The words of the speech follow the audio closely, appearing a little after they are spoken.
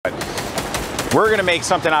We're going to make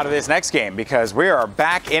something out of this next game because we are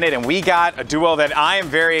back in it, and we got a duo that I am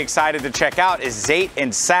very excited to check out is Zate and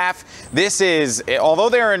Saf. This is, although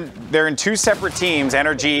they're in two separate teams,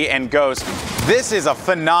 Energy and Ghost, this is a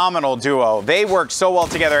phenomenal duo. They work so well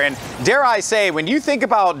together, and dare I say, when you think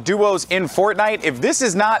about duos in Fortnite, if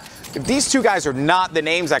these two guys are not the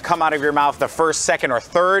names that come out of your mouth the first, second, or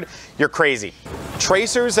third, you're crazy.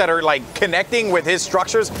 Tracers that are like connecting with his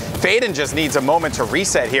structures. Faden just needs a moment to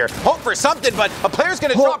reset here. Hope for something, but a player's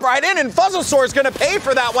gonna drop right in, and Fuzzlesaur's gonna pay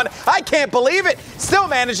for that one. I can't believe it. Still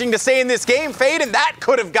managing to stay in this game. Faden, that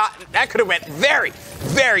could have went very,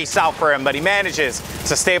 very south for him, but he manages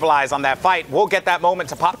to stabilize on that fight. We'll get that moment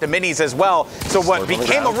to pop the minis as well. So what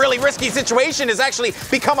became a really risky situation has actually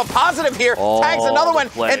become a positive here. Tags another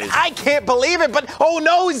one, and I can't believe it, but oh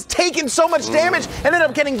no, he's taking so much damage, ended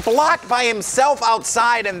up getting blocked by himself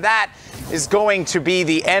outside, and that is going to be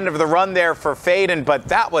the end of the run there for Faden, but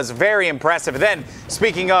that was very impressive. Then,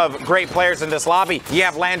 speaking of great players in this lobby, you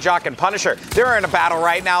have Landjock and Punisher. They're in a battle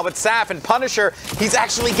right now, but Saf and Punisher, he's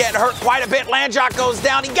actually getting hurt quite a bit. Landjock goes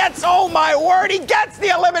down. He gets, oh my word, he gets the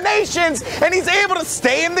eliminations, and he's able to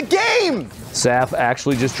stay in the game. Saf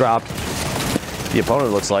actually just dropped the opponent,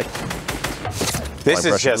 it looks like. This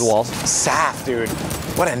is just Saf, dude.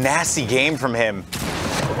 What a nasty game from him.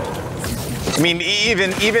 I mean,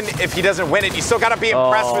 even if he doesn't win it, you still got to be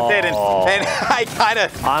impressed with it. And I kind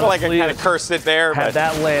of feel like I kind of cursed it there. Had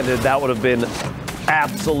that landed, that would have been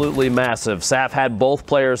absolutely massive. Saf had both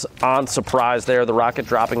players on surprise there. The rocket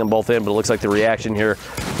dropping them both in, but it looks like the reaction here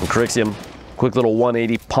from Crixium. Quick little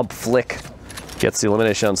 180 pump flick. Gets the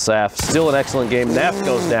elimination on Saf. Still an excellent game. Neff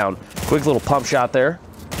goes down. Quick little pump shot there.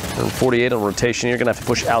 And 48 on rotation. You're going to have to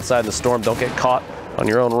push outside in the storm. Don't get caught on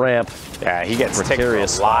your own ramp. Yeah, he gets taken a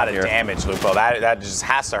lot of damage, Lupo. That just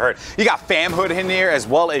has to hurt. You got Famhood in here as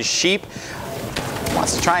well as Sheep.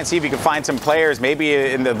 Wants to try and see if he can find some players, maybe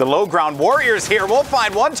in the low ground warriors here. We'll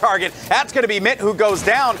find one target. That's going to be Mint, who goes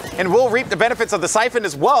down, and we'll reap the benefits of the Siphon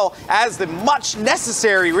as well as the much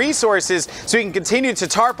necessary resources so he can continue to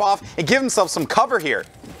tarp off and give himself some cover here.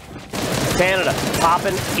 Canada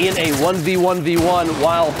popping in a 1v1v1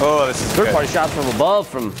 while third-party shots from above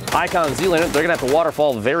from Icon and Z-Laner. They're going to have to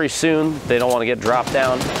waterfall very soon. They don't want to get dropped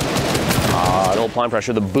down. No applying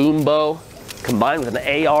pressure. The boom bow combined with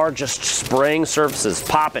an AR just spraying surfaces,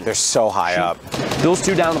 popping. They're so high up. Those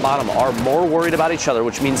two down the bottom are more worried about each other,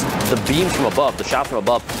 which means the beams from above, the shots from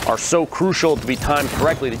above, are so crucial to be timed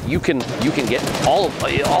correctly that you can get all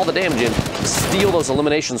the damage in, steal those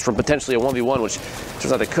eliminations from potentially a 1v1, which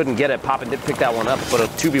turns out they couldn't get it. Poppin did pick that one up, but a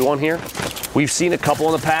 2v1 here. We've seen a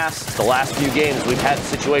couple in the past. The last few games, we've had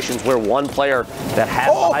situations where one player that had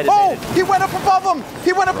the height advantage. He went up above him.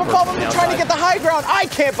 He went up above him trying to get the high ground. I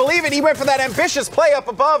can't believe it. He went for that ambitious play up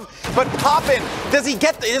above, but Poppin, does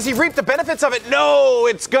he reap the benefits of it? No,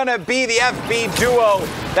 it's gonna be the FB duo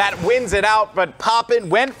that wins it out, but Poppin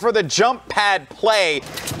went for the jump pad play.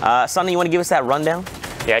 Sonny, you want to give us that rundown?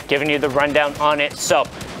 Yeah, giving you the rundown on it. So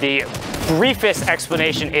the briefest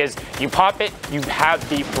explanation is you pop it, you have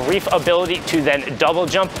the brief ability to then double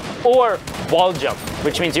jump or wall jump,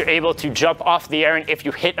 which means you're able to jump off the air, and if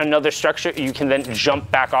you hit another structure, you can then jump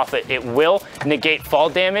back off it. It will negate fall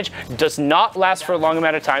damage, does not last for a long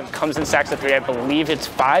amount of time, comes in stacks of 3. I believe it's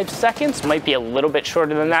 5 seconds, might be a little bit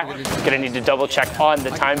shorter than that. Gonna need to double check on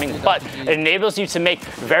the timing, but it enables you to make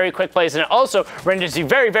very quick plays, and it also renders you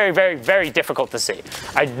very, very, very, very difficult to see.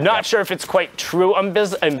 I'm not sure if it's quite true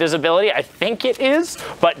invisibility. I think it is,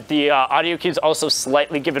 but the audio cues also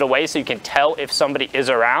slightly give it away, so you can tell if somebody is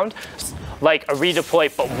around, like a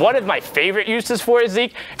redeploy. But one of my favorite uses for it,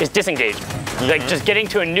 Zeke, is disengaging. Like just getting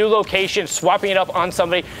to a new location, swapping it up on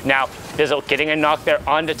somebody. Now, Bizzle getting a knock there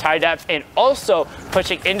onto Tidabs, and also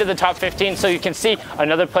pushing into the top 15, so you can see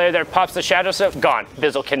another player there pops the shadow, so gone.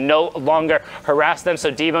 Bizzle can no longer harass them,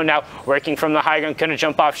 so Devo now working from the high ground, gonna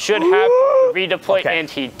jump off, should have redeploy, and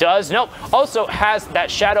he does. Nope, also has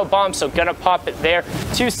that shadow bomb, so gonna pop it there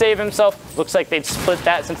to save himself. Looks like they'd split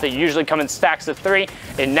that since they usually come in stacks of 3,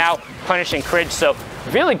 and now punishing Cridge, so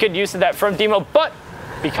really good use of that from Demo, but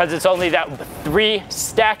because it's only that 3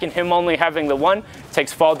 stack and him only having the 1,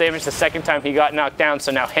 takes fall damage the second time he got knocked down,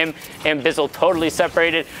 so now him and Bizzle totally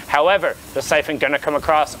separated. However, the Siphon gonna come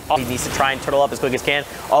across. He needs to try and turtle up as quick as can.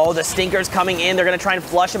 Oh, the Stinker's coming in. They're gonna try and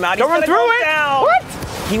flush him out. He's gonna gonna go down. What?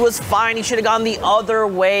 He was fine. He should have gone the other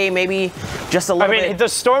way, maybe just a little bit. The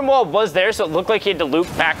storm wall was there, so it looked like he had to loop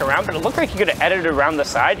back around, but it looked like he could have edited around the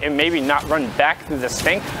side and maybe not run back through this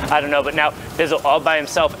thing. I don't know, but now Bizzle all by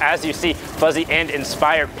himself, as you see Fuzzy and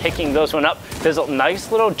Inspire picking those one up. Bizzle,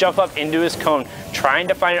 nice little jump up into his cone, trying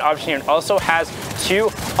to find an option here, and also has 2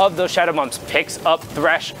 of those shadow bombs. Picks up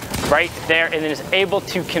Thresh right there, and then is able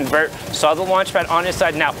to convert. Saw the launch pad on his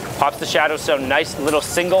side now, pops the shadow, so nice little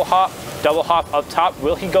single hop, double hop up top.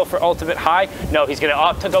 Will he go for ultimate high? No, he's gonna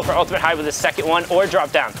opt to go for ultimate high with his second one or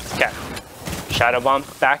drop down. Okay, shadow bomb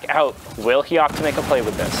back out. Will he opt to make a play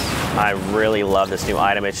with this? I really love this new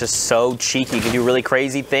item. It's just so cheeky. You can do really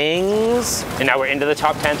crazy things. And now we're into the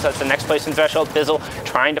top 10, so that's the next place in threshold. Bizzle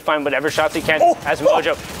trying to find whatever shots he can as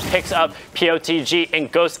Mojo picks up POTG, and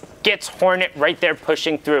Ghost gets Hornet right there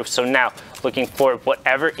pushing through. So now looking for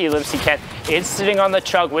whatever elims he can. It's sitting on the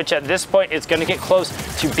chug, which at this point is going to get close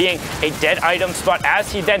to being a dead item spot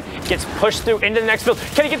as he then gets pushed through into the next build.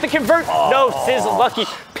 Can he get the convert? No, Sizz Lucky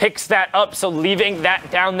picks that up, so leaving that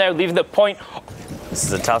down there, leaving the point. This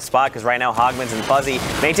is a tough spot because right now Hogman's and Fuzzy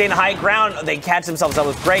maintain the high ground. They catch themselves up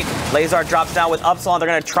with great. Lazar drops down with Upsilon. They're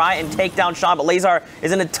going to try and take down Sean, but Lazar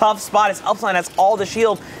is in a tough spot as Upsilon has all the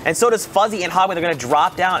shield, and so does Fuzzy and Hogman. They're going to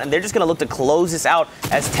drop down, and they're just going to look to close this out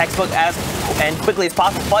as textbook and quickly as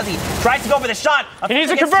possible. Fuzzy tries to go for the shot. He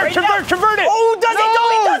needs to convert it! Oh, does he? No,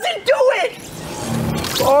 he doesn't do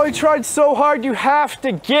it! Oh, he tried so hard. You have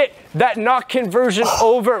to get that knock conversion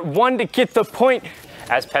over. One to get the point.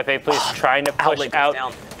 As Pepe Please trying to push out.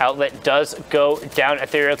 Outlet does go down.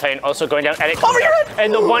 Ethereal Titan also going down. And,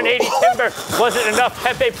 and the 180 Timber wasn't enough.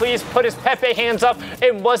 Pepe Please put his Pepe hands up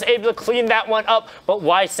and was able to clean that one up. But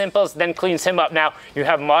Y Simples then cleans him up. Now you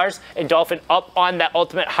have Mars and Dolphin up on that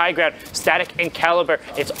ultimate high ground. Static and Caliber.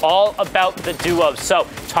 It's all about the duo. So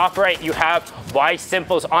top right you have Y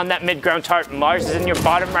Simples on that mid ground tart. Mars is in your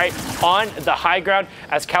bottom right on the high ground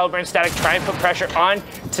as Caliber and Static try and put pressure on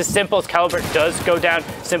to Simples. Caliber does go down.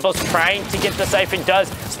 Simples trying to get the siphon, does.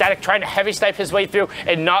 Static trying to heavy snipe his way through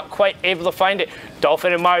and not quite able to find it.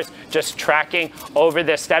 Dolphin and Mars just tracking over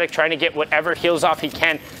this. Static trying to get whatever heals off he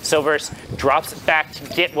can. Silvers drops back to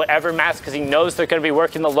get whatever mask because he knows they're going to be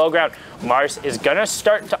working the low ground. Mars is going to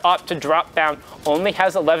start to opt to drop down. Only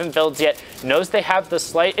has 11 builds yet. Knows they have the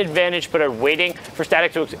slight advantage but are waiting for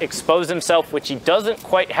Static to expose himself, which he doesn't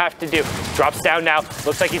quite have to do. Drops down now.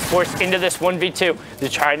 Looks like he's forced into this 1v2. They're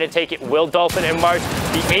trying to take it. Will Dolphin and Mars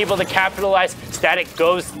be able to capitalize? Static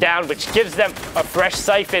goes down, which gives them a fresh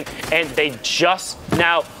siphon, and they just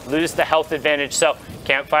now lose the health advantage. So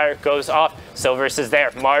Campfire goes off. Silvers is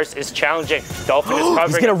there. Mars is challenging. Dolphin is covering.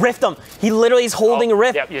 He's going to rift him. He literally is holding a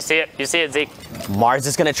rift. Yep, you see it. You see it, Zeke. Mars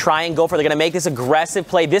is going to try and go for it. They're going to make this aggressive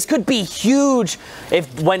play. This could be huge.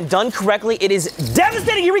 If when done correctly, it is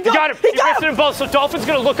devastating. Here we go. He got him. He got him both. So Dolphin's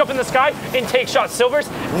going to look up in the sky and take shots. Silvers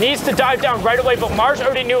needs to dive down right away, but Mars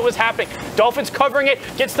already knew it was happening. Dolphin's covering it,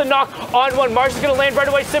 gets the knock on one. Mars is going to land right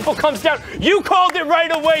away. Simple comes down. You called it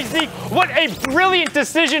right away, Zeke. What a brilliant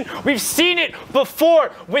decision. We've seen it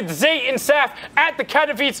before with Zay and Saf at the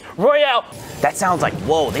Katowice Royale. That sounds like,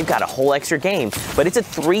 whoa, they've got a whole extra game. But it's a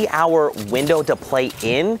 3-hour window to play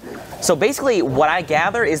in. So basically, what I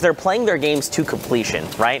gather is they're playing their games to completion,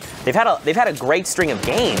 right? They've had a great string of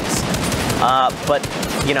games, but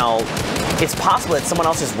you know, it's possible that someone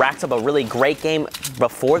else has racked up a really great game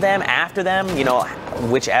before them, after them, you know,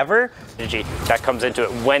 whichever. That comes into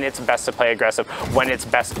it when it's best to play aggressive, when it's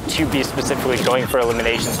best to be specifically going for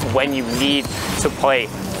eliminations, when you need to play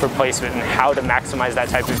for placement and how to maximize that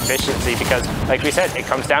type of efficiency, because like we said, it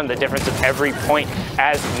comes down to the difference of every point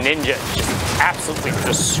as Ninja just absolutely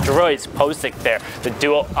destroys Posick there. The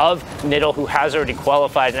duo of Niddle, who has already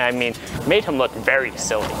qualified, and I mean, made him look very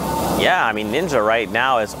silly. Yeah, I mean, Ninja right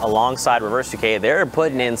now is alongside Reverse 2K. They're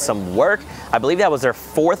putting in some work. I believe that was their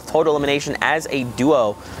 4th total elimination as a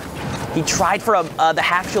duo. He tried for the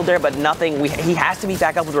half shield there, but nothing. He has to be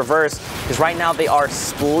back up with Reverse because right now they are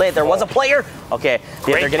split. There was a player. Okay,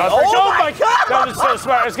 they're getting. Oh my God! That was so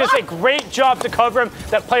smart. I was gonna say, great job to cover him.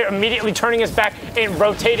 That player immediately turning his back and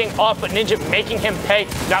rotating off, but Ninja making him pay.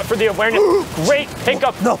 Not for the awareness. Great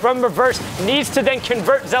pickup from Reverse. Needs to then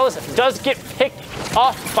convert. Zealous does get picked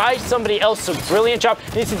off by somebody else, so brilliant job.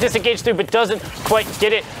 Needs to disengage through, but doesn't quite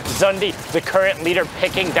get it. Zundi, the current leader,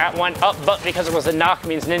 picking that one up, but because it was a knock,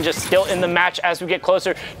 means Ninja still in the match as we get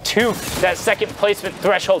closer to that second placement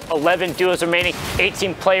threshold. 11 duos remaining,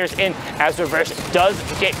 18 players in as Reverse does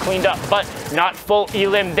get cleaned up, but not full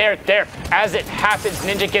elim there. As it happens,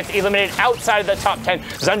 Ninja gets eliminated outside of the top 10.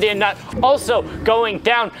 Zundi and Nut also going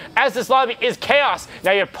down as this lobby is chaos.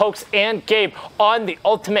 Now you have Pokes and Gabe on the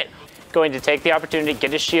ultimate, going to take the opportunity,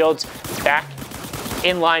 get his shields back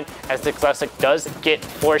in line as the Classic does get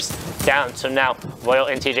forced down. So now Royale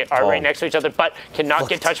and TJ are right next to each other, but cannot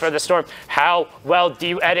get touched by the storm. How well do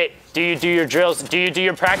you edit? Do you do your drills? Do you do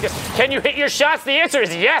your practice? Can you hit your shots? The answer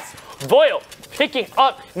is yes. Royale picking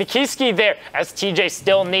up Nikiski there as TJ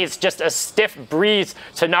still needs just a stiff breeze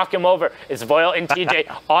to knock him over. It's Royale and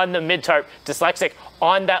TJ on the mid-tarp. Dyslexic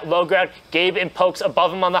on that low ground. Gabe and Pokes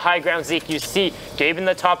above him on the high ground. Zeke, you see Gabe in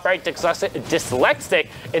the top right, Dyslexic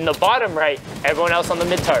in the bottom right, everyone else on the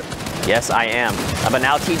mid-tarp. Yes, I am. But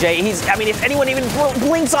now TJ, I mean, if anyone even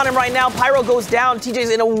blinks on him right now, Pyro goes down. TJ's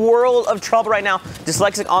in a world of trouble right now.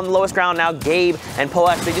 Dyslexic on the lowest ground now. Gabe and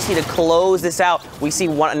Poax, they just need to close this out. We see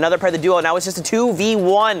another pair of the duo. Now it's just a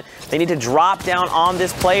 2v1. They need to drop down on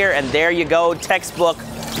this player, and there you go, textbook.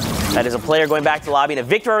 That is a player going back to the lobby, and a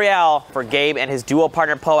victory royale for Gabe and his duo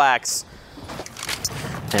partner Poax.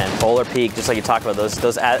 And Polar Peak, just like you talked about,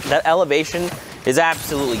 that elevation is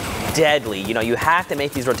absolutely deadly. You know, you have to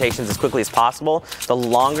make these rotations as quickly as possible. The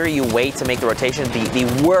longer you wait to make the rotation,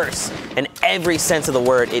 the worse, in every sense of the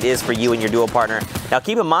word, it is for you and your duo partner. Now,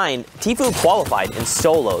 keep in mind, Tfue qualified in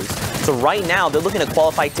solos. So right now, they're looking to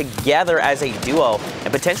qualify together as a duo,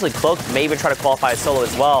 and potentially Cloak may even try to qualify as solo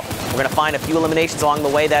as well. We're going to find a few eliminations along the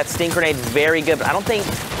way. That Sting Grenade, very good, but I don't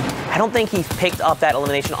think he picked up that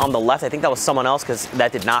elimination on the left. I think that was someone else because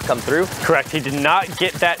that did not come through. Correct. He did not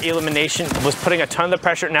get that elimination. Was putting a ton of the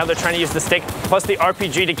pressure. Now they're trying to use the stick plus the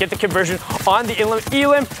RPG to get the conversion on the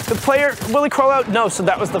Elim. The player, will he crawl out? No. So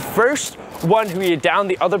that was the first one who he had down.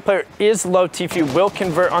 The other player is low. Tfue will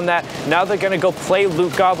convert on that. Now they're going to go play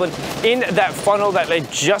Loot Goblin in that funnel that they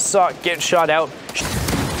just saw get shot out.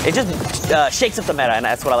 It just shakes up the meta, and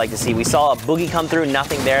that's what I like to see. We saw a Boogie come through,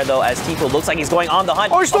 nothing there, though, as Tfue looks like he's going on the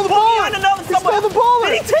hunt. Oh, he stole the ball! He stole the ball!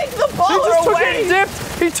 Did he take the baller away? He just took it and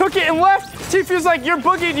dipped. He took it and left. Tfue's like, you're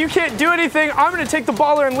boogied, you can't do anything. I'm going to take the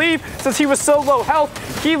baller and leave. Since he was so low health,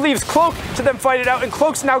 he leaves Cloak to then fight it out, and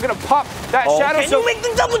Cloak's now going to pop that shadow. Can you make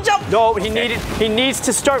the double jump? No, he needs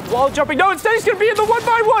to start wall jumping. No, instead he's going to be in the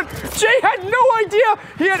 1v1. Jay had no idea.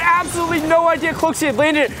 He had absolutely no idea Cloaksy had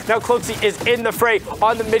landed it. Now Cloaksy is in the fray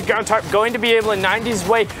on the mid-ground tarp, going to be able to 90s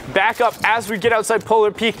way back up as we get outside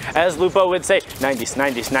Polar Peak, as Lupo would say, 90s,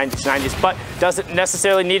 90s, 90s, 90s, but doesn't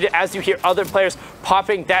necessarily need it as you hear other players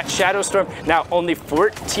popping that Shadow Storm. Now only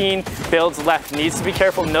 14 builds left. Needs to be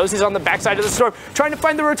careful. Knows he's on the backside of the storm. Trying to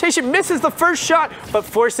find the rotation. Misses the first shot, but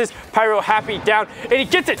forces Pyro Happy down. And he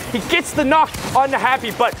gets it. He gets the knock on the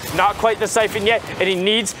Happy, but not quite the Siphon yet. And he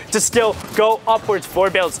needs to still go upwards. 4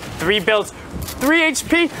 builds, 3 builds. 3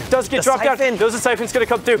 HP does get dropped down. Knows the Siphon's going to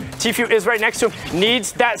come through. Tfue is right next to him.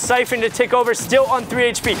 Needs that Siphon to take over. Still on 3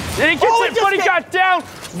 HP. Then he gets it, but he got down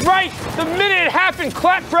right the minute it happened.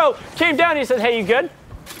 Clap Pro came down. He said, hey, you good?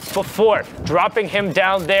 Before dropping him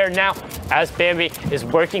down there now as Bambi is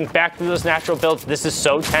working back through those natural builds. This is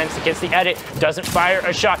so tense. It gets the edit, doesn't fire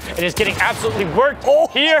a shot, and is getting absolutely worked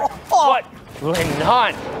here. But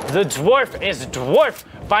Renan, the dwarf, is dwarfed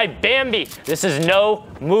by Bambi. This is no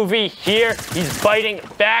movie here. He's biting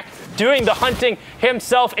back, doing the hunting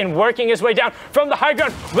himself and working his way down from the high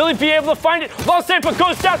ground. Will he be able to find it? Los Sampa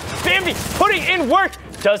goes down. Bambi putting in work.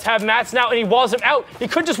 Does have mats now, and he walls him out. He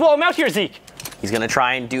could just wall him out here, Zeke. He's going to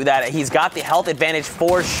try and do that. He's got the health advantage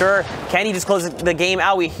for sure. Can he just close the game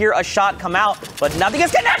out? We hear a shot come out, but nothing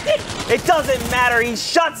is connected. It doesn't matter. He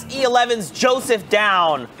shuts E11's Joseph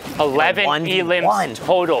down. 11 elims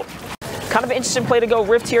total. Kind of an interesting play to go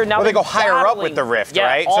Rift here. Now they go higher up with the Rift,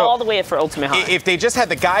 right? All the way for Ultimate High. If they just had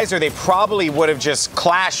the Geyser, they probably would have just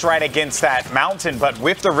clashed right against that mountain. But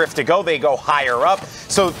with the Rift to go, they go higher up.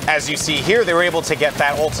 So as you see here, they were able to get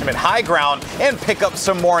that Ultimate High ground and pick up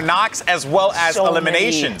some more knocks as well as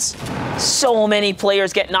eliminations. So many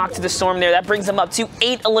players get knocked to the storm there. That brings them up to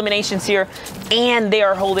 8 eliminations here. And they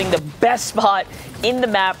are holding the best spot in the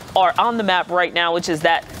map, or on the map right now, which is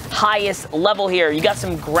that highest level here. You got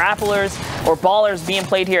some grapplers or ballers being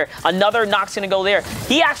played here. Another knock's gonna go there.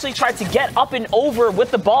 He actually tried to get up and over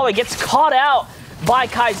with the ball. It gets caught out by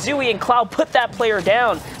Kaizui, and Cloud put that player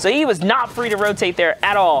down. So he was not free to rotate there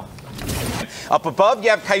at all. Up above, you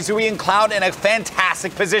have Kaizui and Cloud in a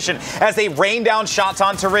fantastic position as they rain down shots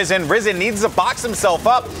onto Risen. Risen needs to box himself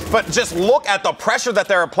up, but just look at the pressure that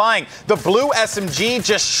they're applying. The blue SMG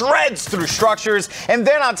just shreds through structures, and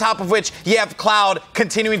then on top of which, you have Cloud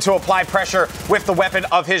continuing to apply pressure with the weapon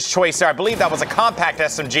of his choice there. I believe that was a compact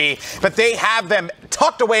SMG, but they have them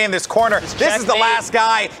tucked away in this corner. This is the last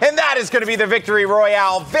guy, and that is going to be the victory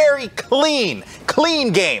royale. Very clean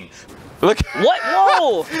game Look. What?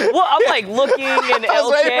 Whoa! Well, I'm like looking and I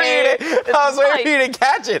was waiting for you to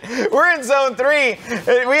catch it. We're in zone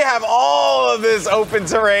 3. We have all of this open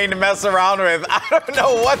terrain to mess around with. I don't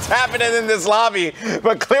know what's happening in this lobby,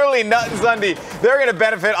 but clearly Nut and Sunday, they're going to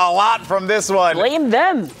benefit a lot from this one. Blame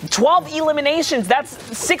them. 12 eliminations.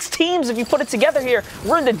 That's 6 teams if you put it together here.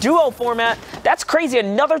 We're in the duo format. That's crazy.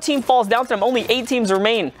 Another team falls down to them. Only 8 teams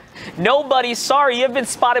remain. Nobody, sorry, you've been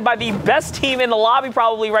spotted by the best team in the lobby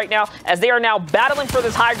probably right now, as they are now battling for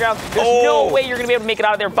this high ground. There's no way you're going to be able to make it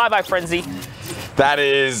out of there. Bye-bye, Frenzy. That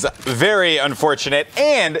is very unfortunate,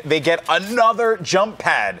 and they get another jump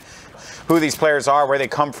pad. Who these players are, where they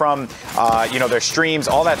come from, you know, their streams,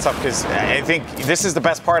 all that stuff, because I think this is the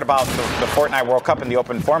best part about the Fortnite World Cup in the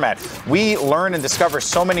open format. We learn and discover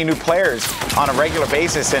so many new players on a regular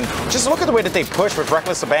basis, and just look at the way that they push with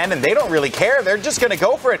reckless abandon. They don't really care. They're just going to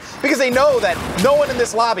go for it because they know that no one in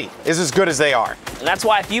this lobby is as good as they are. And that's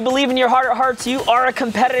why if you believe in your heart of hearts, you are a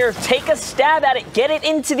competitor. Take a stab at it. Get it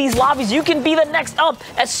into these lobbies. You can be the next up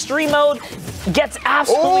as stream mode gets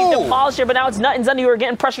absolutely demolished here, but now it's Nut and Zundy who are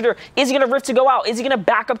getting pressured here. Is he going to rift to go out? Is he going to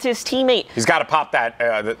back up to his teammate? He's got to pop that,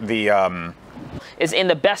 is in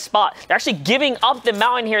the best spot. They're actually giving up the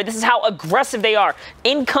mountain here. This is how aggressive they are.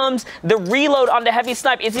 In comes the reload on the heavy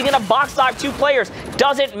snipe. Is he going to box dive 2 players?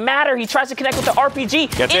 Doesn't matter. He tries to connect with the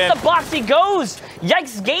RPG. In the box he goes.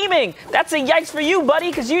 Yikes Gaming. That's a yikes for you,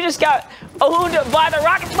 buddy, because you just got owned by the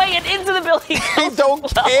rocket play and into the building. They don't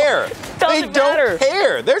care. They don't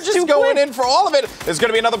care. They're just going in for all of it. There's going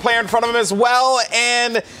to be another player in front of him as well,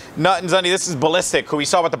 and Nut and Zundy, this is Ballistic, who we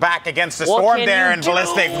saw with the back against the storm there, and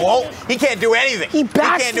Ballistic he can't do anything. He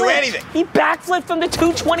can't do anything. He backflipped from the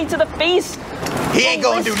 220 to the face. He ain't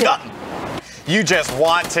going to do nothing. You just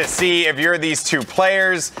want to see if you're these 2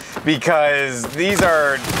 players, because these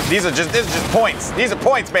are just points. These are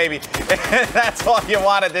points, baby. That's all you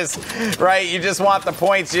want at this, right? You just want the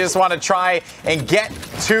points. You just want to try and get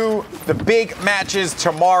to the big matches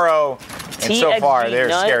tomorrow. And so far, they're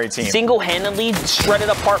a scary team. Single-handedly shredded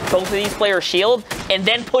apart both of these players' shield and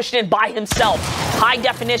then pushed in by himself. High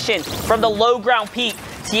definition from the low ground peak.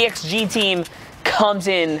 TXG team comes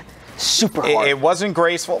in super hard. It wasn't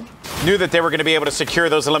graceful. Knew that they were going to be able to secure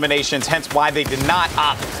those eliminations, hence why they did not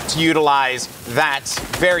opt to utilize that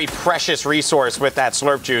very precious resource with that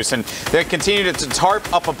slurp juice. And they continue to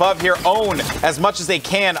tarp up above here, own as much as they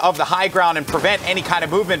can of the high ground and prevent any kind of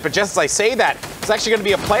movement. But just as I say that, it's actually going to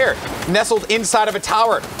be a player nestled inside of a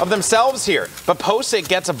tower of themselves here. But Posick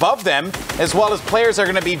gets above them, as well as players are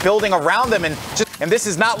going to be building around them. And this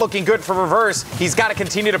is not looking good for Reverse. He's got to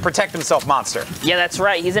continue to protect himself, Monster. Yeah, that's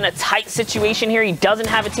right. He's in a tight situation here. He doesn't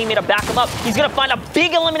have a teammate to back him up. He's going to find a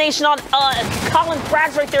big elimination on Colin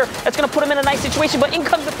Frags right there. That's going to put him in a nice situation, but in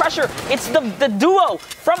comes the pressure. It's the duo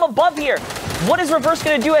from above here. What is Reverse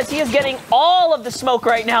going to do, as he is getting all of the smoke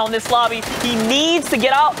right now in this lobby? He needs to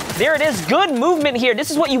get out. There it is. Good movement here.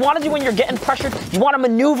 This is what you want to do when you're getting pressured. You want to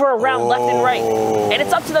maneuver around left and right. And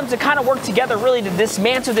it's up to them to kind of work together really to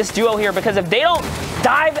dismantle this duo here, because if they don't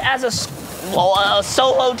dive as a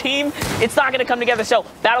solo team, it's not going to come together. So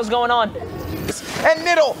battle's going on. And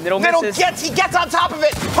Niddle gets on top of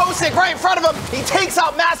it. Posick right in front of him. He takes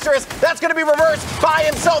out Masterus. That's going to be Reversed by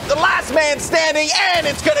himself. The last man standing, and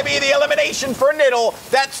it's going to be the elimination for Niddle.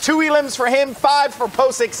 That's 2 elims for him, 5 for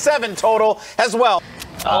Posick, 7 total as well.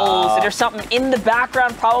 Oh, so there's something in the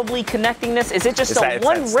background probably connecting this. Is it just the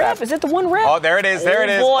one rip? Is it the one rip? Oh, there it is. There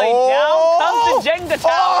it is. Boy, down comes the Jenga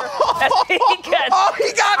tower. He got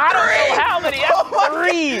 3. I don't know how many.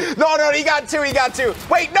 3. No, he got 2. He got 2.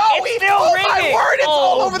 Wait, no. It's still ringing. My word, it's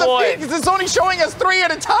all over the feed. It's only showing us 3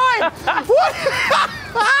 at a time. What?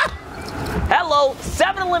 Hello,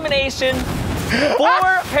 7 elimination. 4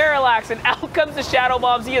 Parallax, and out comes the Shadow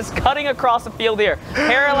Bombs. He is cutting across the field here.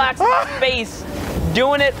 Parallax face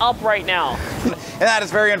doing it up right now. And that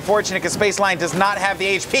is very unfortunate, because Spaceline does not have the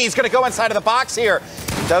HP. He's going to go inside of the box here.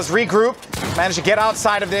 Does regroup, manage to get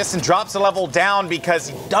outside of this, and drops the level down because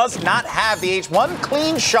he does not have the H1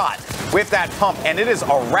 clean shot with that pump, and it is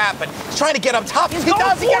a wrap. But he's trying to get up top. He gets on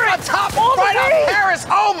top, right on Paris.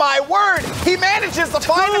 Oh my word! He manages to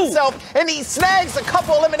find himself, and he snags a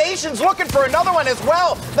couple eliminations, looking for another one as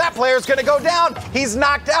well. That player's going to go down. He's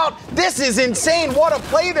knocked out. This is insane. What a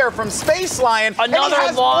play there from Spaceline.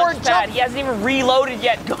 Another launch pad. He hasn't even reloaded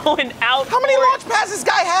yet. Going out. How many launch pads this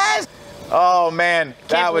guy has? Oh man,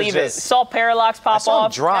 that was just. Saw Parallax pop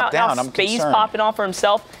off. Drop down. I'm Space concerned. popping off for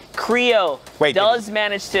himself. Creo does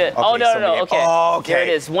manage to. Okay, oh no. Okay. Oh, okay. There it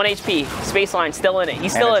is. 1 HP. Spaceline still in it.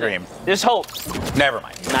 He's still in it. There's hope. Never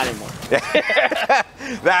mind. Not anymore.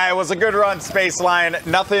 That was a good run, Spaceline.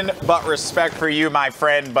 Nothing but respect for you, my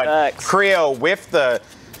friend. But Creo with the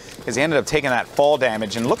as he ended up taking that fall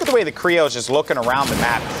damage. And look at the way the Creo's just looking around the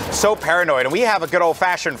map. So paranoid. And we have a good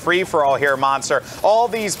old-fashioned free-for-all here, Monster. All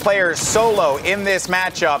these players solo in this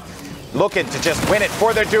matchup, looking to just win it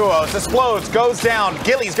for their duos. Explodes, goes down.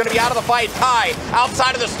 Gilly's going to be out of the fight. Kai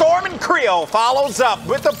outside of the storm, and Creo follows up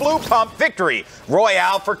with the blue pump victory.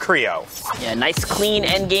 Royale for Creo. Yeah, nice clean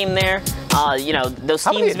end game there. You know, those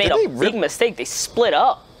teams made a big mistake. They split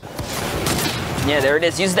up. Yeah, there it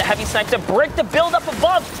is. Use the heavy snipe to break the build up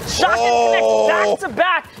above. Shotgun connects back to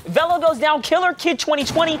back. Velo goes down. Killer Kid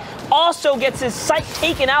 2020 also gets his sight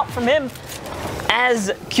taken out from him,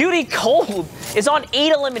 as Cutie Cold is on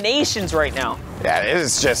 8 eliminations right now. Yeah, it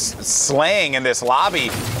is just slaying in this lobby.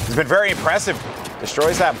 It's been very impressive.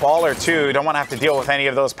 Destroys that baller too. Don't want to have to deal with any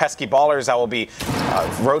of those pesky ballers that will be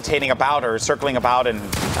rotating about or circling about and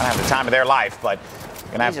not have the time of their life, but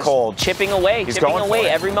gonna have Cold chipping away,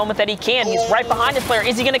 every moment that he can. He's right behind his player.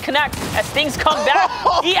 Is he gonna connect as things come back?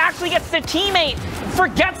 He actually gets the teammate,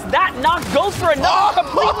 forgets that knock, goes for another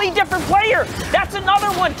completely different player. That's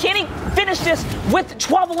another one. Can he finish this with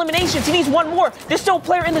 12 eliminations? He needs one more. There's still a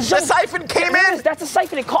player in the zone. The Siphon came in. That's a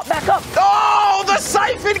Siphon. It caught back up. Oh, the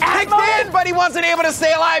Siphon kicked in, but he wasn't able to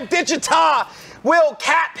stay alive. Digita will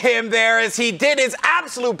cap him there as he did his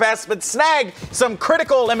absolute best, but snagged some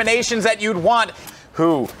critical eliminations that you'd want.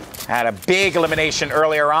 Who had a big elimination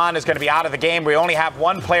earlier on is going to be out of the game. We only have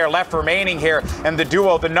one player left remaining here, and the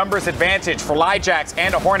duo, the numbers advantage for Lyjax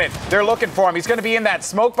and a Hornet. They're looking for him. He's going to be in that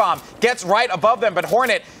smoke bomb, gets right above them, but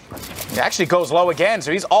Hornet actually goes low again,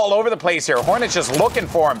 so he's all over the place here. Hornet's just looking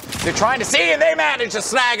for him. They're trying to see, and they manage to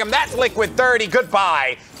snag him. That's Liquid 30.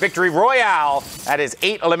 Goodbye. Victory Royale. That is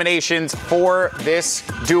 8 eliminations for this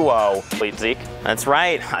duo. Wait, Zeke. That's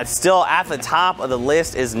right. Still at the top of the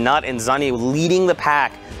list is Nut and Zunny, leading the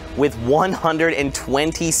pack with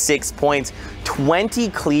 126 points. 20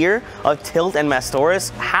 clear of Tilt and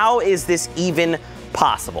Mastoris. How is this even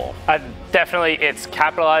possible? Definitely, it's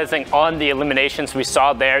capitalizing on the eliminations we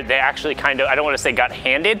saw there. They actually kind of, I don't want to say got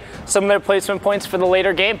handed some of their placement points for the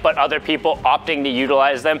later game, but other people opting to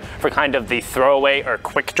utilize them for kind of the throwaway or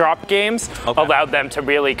quick drop games allowed them to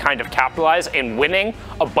really kind of capitalize in winning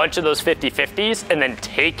a bunch of those 50-50s and then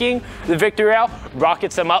taking the victory out,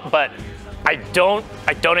 rockets them up, but I don't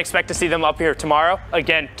expect to see them up here tomorrow.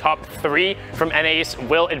 Again, top 3 from NAs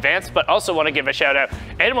will advance, but also want to give a shout out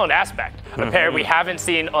Animal and Aspect, a pair we haven't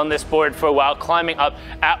seen on this board for a while, climbing up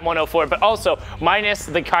at 104, but also minus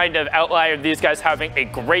the kind of outlier of these guys having a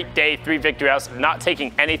great day, 3 victory outs, not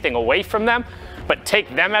taking anything away from them, but take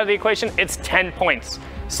them out of the equation, it's 10 points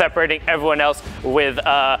separating everyone else with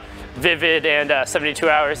Vivid and 72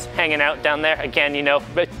 Hours hanging out down there. Again, you know,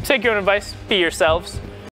 but take your own advice, be yourselves.